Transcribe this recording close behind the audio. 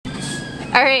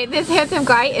Alright, this handsome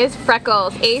guy is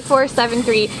Freckles,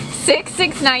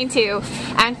 A4736692.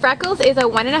 And Freckles is a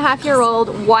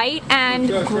 1.5-year-old white and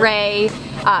gray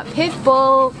pit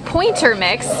bull pointer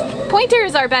mix. Pointer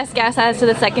is our best guess as to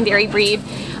the secondary breed.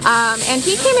 And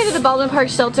he came into the Baldwin Park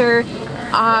shelter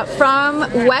from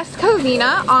West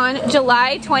Covina on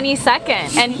July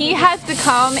 22nd, and he has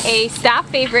become a staff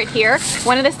favorite here.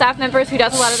 One of the staff members who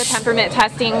does a lot of the temperament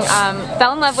testing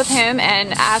fell in love with him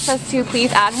and asked us to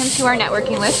please add him to our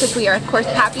networking list, which we are of course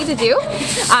happy to do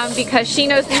because she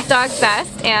knows these dogs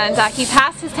best. And he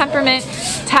passed his temperament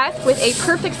test with a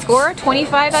perfect score,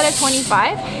 25 out of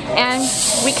 25, and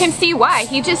we can see why.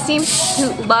 He just seems to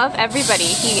love everybody.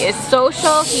 He is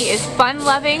social, he is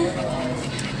fun-loving,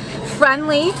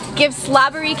 friendly, gives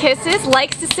slobbery kisses,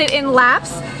 likes to sit in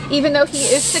laps, even though he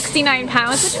is 69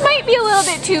 pounds, which might be a little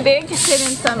bit too big to sit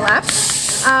in some laps.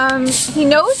 He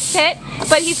knows sit,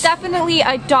 but he's definitely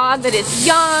a dog that is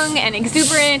young and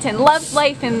exuberant and loves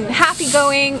life and happy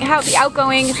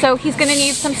outgoing, so he's going to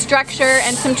need some structure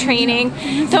and some training.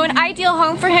 So an ideal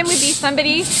home for him would be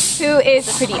somebody who is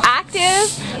pretty active,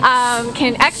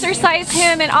 can exercise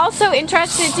him, and also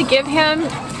interested to give him,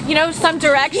 you know, some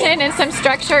direction and some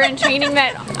structure and training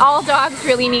that all dogs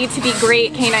really need to be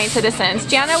great canine citizens.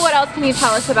 Gianna, what else can you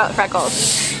tell us about Freckles?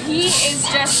 He is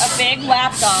just a big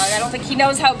lap dog. I don't think he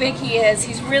knows how big he is.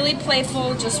 He's really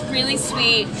playful, just really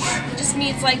sweet. He just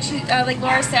needs, like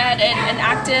Laura said, an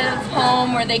active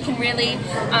home where they can really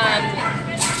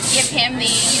give him the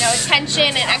attention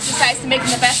and exercise to make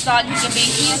him the best dog he can be.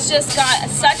 He's just got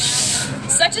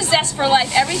such a zest for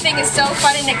life. Everything is so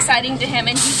fun and exciting to him,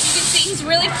 and you can see he's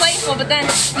really playful, but then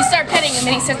you start petting him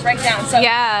and he sits right down. So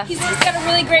yeah, he's got a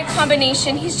really great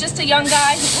combination. He's just a young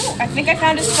guy. Ooh, I think I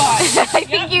found his spot. I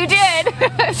think you did.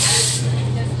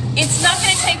 It's not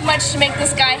going to take much to make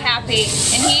this guy happy,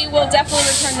 and he will definitely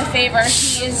return the favor.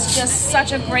 He is just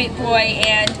such a great boy,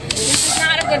 and this is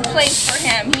not a good place for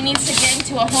him. He needs to get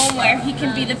into a home where he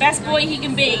can be the best boy he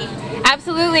can be.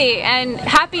 Absolutely, and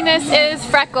happiness is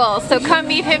Freckles, so come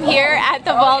meet him here at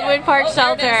the Baldwin Park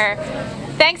shelter.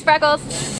 Thanks, Freckles.